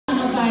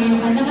mangabayo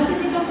ka na? Kasi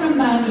di ba from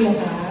Baguio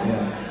ka?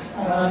 Yeah.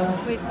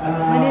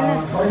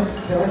 Manila.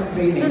 Horse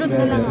training. Sunod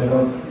na lang.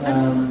 Pero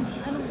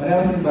wala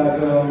kasing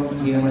bago,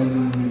 hindi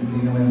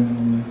naman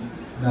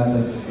not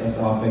as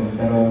often.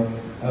 Pero,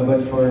 but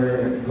for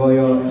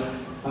Goyo,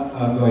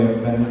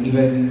 pero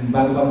even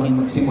bago pa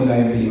magsimula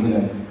yung pelikula,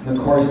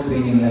 nag-horse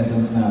training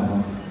lessons na ako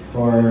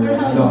for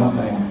a long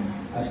time.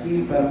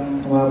 Actually, parang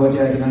umabot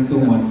yata ng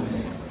 2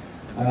 months.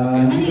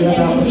 Hindi ko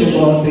natapos yung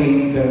buong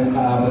training, pero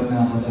nakaabot na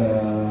ako sa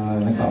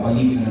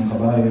nagpapalit na ng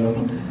kabayo.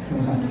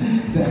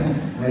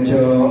 Medyo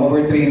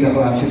overtrained ako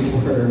actually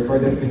for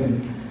the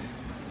film.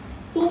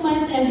 2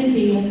 months every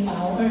day yun,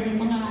 Pao? Or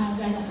mga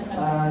gano'n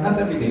katagal? Not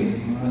every day.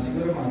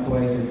 Siguro mga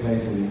twice or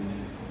thrice a week.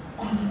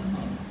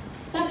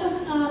 Tapos,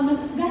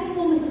 gano'n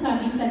mo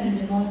masasabing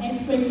sarili mo?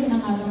 Expert ka na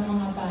nga bang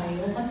mga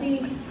payo?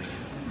 Kasi,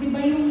 di ba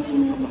yung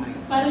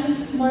parang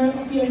is more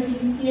of your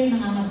sincere na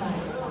nga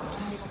payo?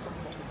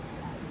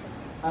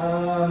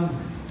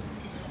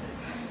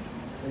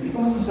 Hindi ko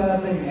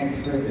masasabing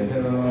expert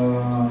pero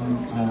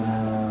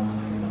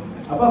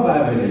above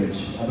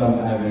average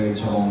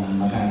akong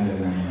makandal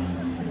ng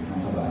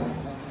kabayo.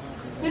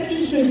 Pero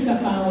insured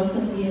ka pa sa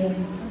film?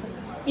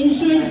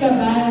 Insured ka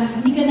ba?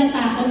 Hindi ka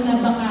natakot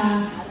na baka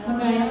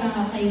magaya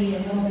ka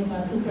kay, di ba,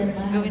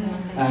 Superman?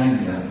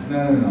 Hindi.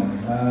 No.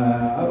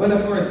 Well,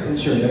 of course,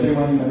 insured.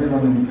 Everyone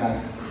in the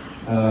cast,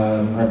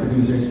 our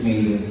producers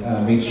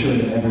made sure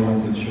that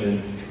everyone's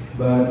insured.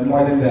 But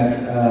more than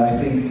that, I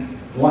think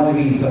one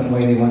reason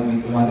why they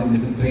wanted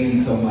me to train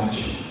so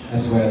much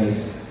as well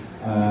is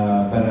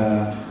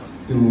para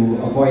to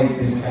avoid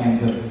these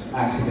kinds of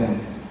accident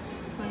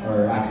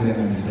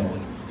on the set.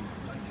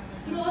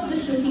 Throughout the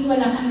shooting,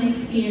 wala kang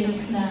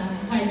na-experience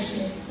na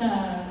hardships sa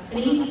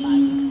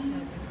training,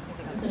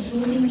 sa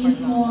shooting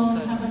mismo,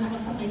 habang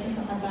nakasakay ka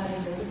sa kabayo?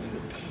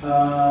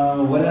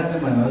 Wala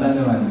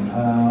naman.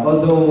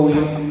 Although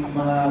yung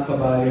mga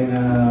kabayo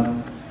na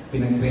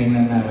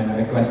pinag-trainan namin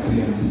na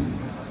equestrians,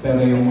 pero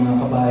yung mga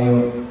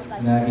kabayo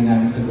na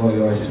ginamit sa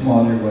Goyo are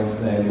smaller ones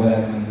dahil wala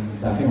naman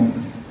tayong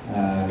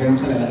ganun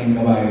kalalaking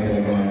kabayo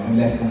talaga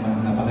unless kung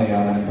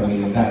napakayaman ng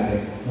pamilya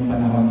dati nung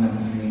panahon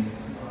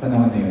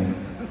na yun.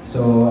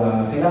 So,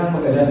 kailangan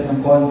mag-adjust ng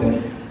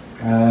konti.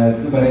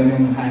 Iba rin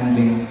yung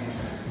handling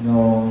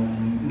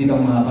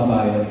nitong mga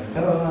kabayo.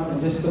 Pero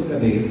just took a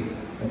day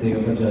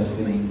of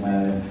adjusting.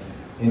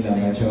 Yun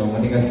lang, medyo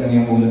matigas lang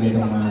yung ulo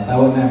nitong mga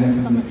tawag namin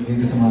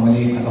dito sa mga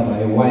maliit na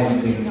kabayo,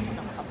 wild things.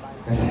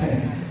 Kasi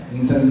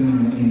minsan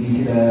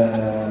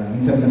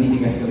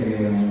matitigas talaga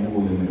yung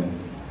ulo nila.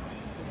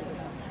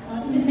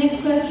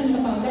 Next question ko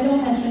pa,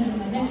 dalawang question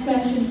naman. Next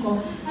question ko,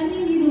 ano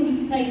yung heroic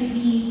side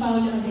ni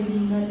Paulo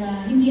Avelino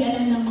na hindi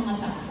alam ng mga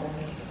tao?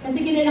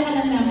 Kasi kilala ka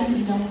lang namin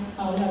bilang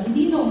Paulo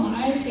Avelino,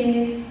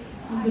 umaarte,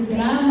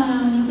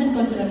 nag-drama, minsan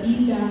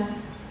kontrabida.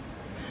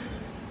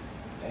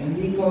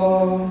 Hindi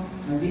ko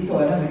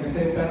alam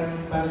kasi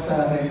para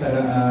sa akin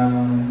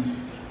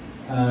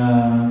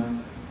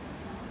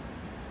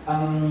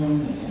ang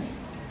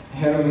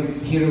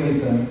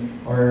heroism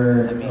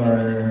or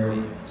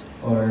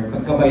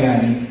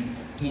pagkabayani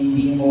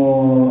hindi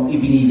mo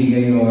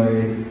ibinibigay or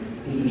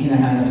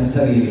hinahanap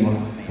sa sarili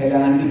mo.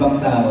 Kailangan ibang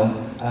tao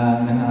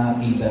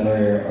nakakita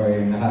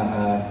or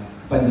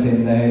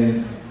nakakapansin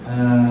dahil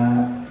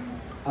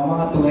ang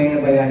mga tunay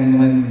na bayani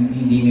naman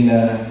hindi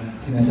nila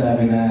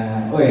sinasabi na,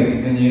 oy,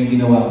 tignan niyo yung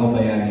ginawa ko,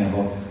 bayani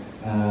ako.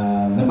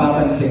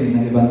 Napapansin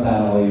ng ibang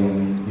tao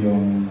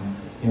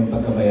yung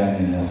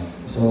pagkabayani nila.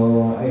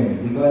 So,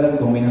 ayun, hindi ko alam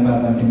kung may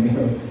napapansin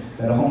kayo.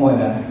 Pero kung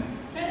wala...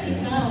 Pero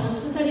ikaw,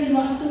 sa sarili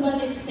mo, to what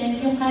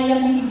extent yung kaya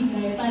mong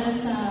ibigay para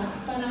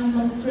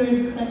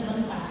mag-serve sa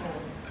ibang tao?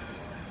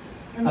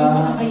 Or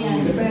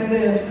magpakabayani?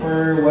 Depende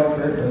for what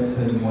purpose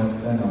and what,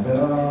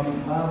 pero,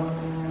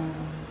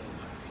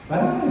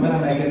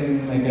 marami,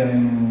 I can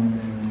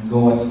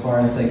go as far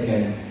as I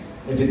can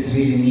if it's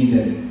really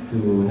needed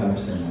to help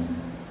someone.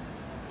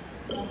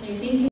 Okay, thank you.